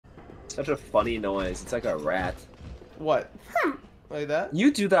Such a funny noise. It's like a rat. What? Like that?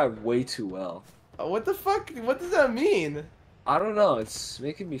 You do that way too well. What the fuck? What does that mean? I don't know. It's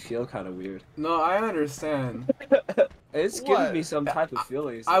making me feel kind of weird. No, I understand. It's giving me some type of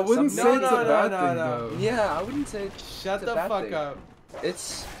feelings. I wouldn't say it's a bad thing, no. though. Yeah, I wouldn't say Shut the fuck up.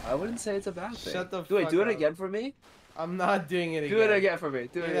 I wouldn't say it's a bad thing. Shut the fuck Wait, do it up. again for me? I'm not doing it again. Do it again for me.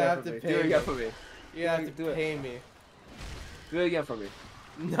 Do it again for me. Do it again for me. You have to pay me. Do it again for me.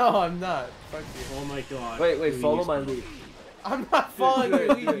 No, I'm not. Fuck you. Oh my god. Wait, follow my lead. I'm not following your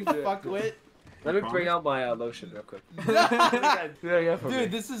lead, you fuckwit. Let me bring out my lotion real quick. Do it again for me.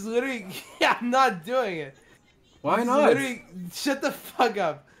 Dude, this is literally. Yeah, I'm not doing it. Why not? Shut the fuck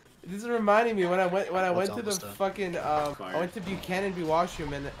up. This is reminding me when I went to the done. fucking I went to Buchanan B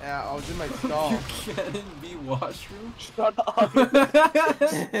washroom and I was in my stall. Buchanan B washroom? Shut up.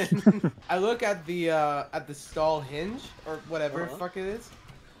 I look at the stall hinge or whatever the fuck it is,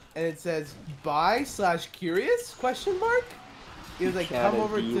 and it says buy/curious question mark. It was like come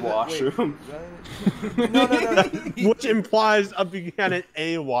over to the washroom. No. Which implies a Buchanan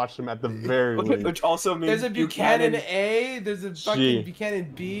A washroom at the very least. Which also means there's a Buchanan A, there's a fucking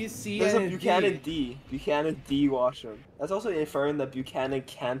Buchanan B, C, there's and a Buchanan D. Buchanan D washroom. That's also inferring that Buchanan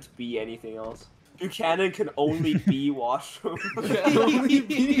can't be anything else. Buchanan can only be washroom. Buchanan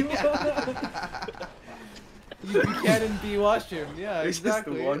B washroom. Yeah, It's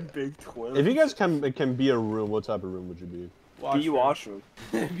exactly. just one big toilet. If you guys can be a room, what type of room would you be? B washroom.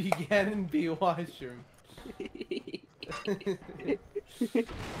 Buchanan B washroom.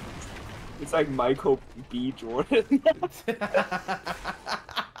 It's like Michael B. Jordan.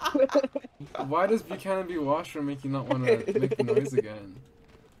 Why does Buchanan B washroom make you not want to make the noise again?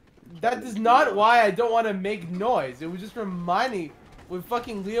 That is not why I don't want to make noise. It was just reminding when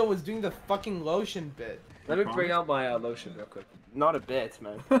fucking Leo was doing the fucking lotion bit. Let me bring out my lotion real quick. Not a bit,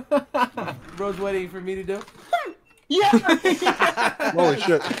 man. Bro's waiting for me to do. Yeah! Holy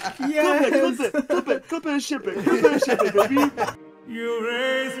shit. Yes! Clip it and ship it, baby! You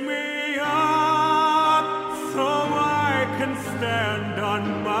raise me up so I can stand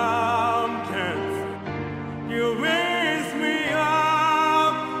on mountains. You raise me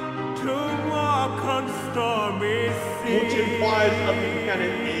up to walk on stormy seas. Which implies a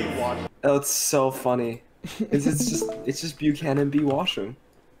Buchanan A washroom. Oh, it's so funny. It's just Buchanan B washroom.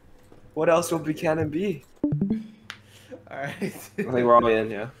 What else will Buchanan be? Alright. I think we're all in,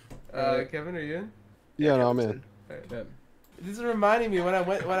 yeah. Kevin, are you in? Yeah, no, I'm in. Yeah. This is reminding me when I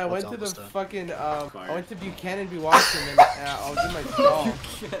went to the almost done. fucking I went to Buchanan B washroom and I was in my stall.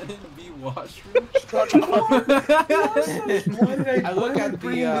 Buchanan B washroom? I look at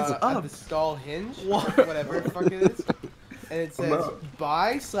the stall hinge, whatever the fuck it is, and it says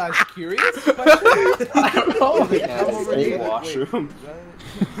buy/curious question. I don't know. Come over here. Washroom.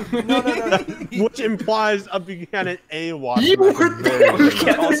 No. Which implies a Buchanan A washroom. At the very least.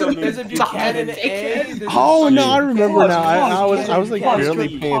 There's a Buchanan A. there's a Oh no, I fucking- remember now. I was like Pause,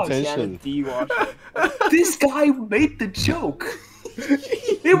 barely pause, paying Buchanan attention. D washroom. This guy made the joke.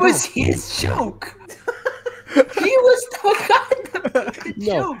 It was his joke. He was the guy that made the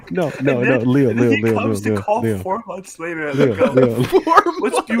joke. No, And then Leo, he comes to call 4 months later and go,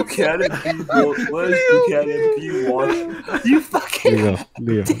 what's Buchanan B? What is Buchanan B washroom? You fucking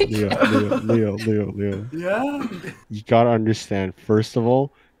Leo. yeah. You gotta understand. First of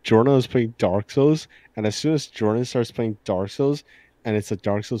all, Jordan was playing Dark Souls, and as soon as Jordan starts playing Dark Souls, and it's a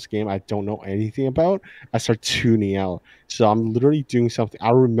Dark Souls game I don't know anything about, I start tuning out. So I'm literally doing something.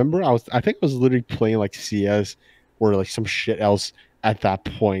 I remember I think I was literally playing like CS or like some shit else at that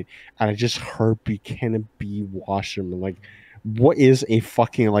point, and I just heard Buchanan B washroom. And like, what is a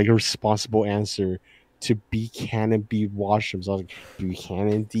fucking like responsible answer to Buchanan B washrooms? I was like,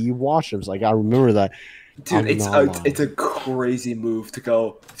 Buchanan D washrooms. Like, I remember that. Dude, it's a crazy move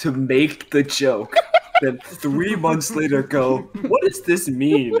to make the joke. Then 3 months later go, what does this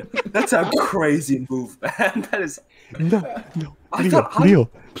mean? That's a crazy move, man. That is No,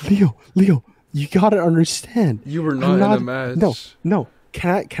 Leo, you gotta understand. You were not in a match. No.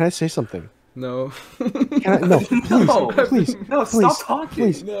 Can I say something? No. Please, stop talking.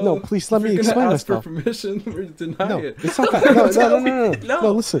 Please, no, please let me explain ask for myself. permission or deny No, it. it's not that.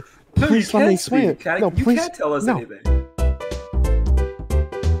 No, listen. No, Please you let me can't explain speak. it. No, You please. can't tell us No. anything.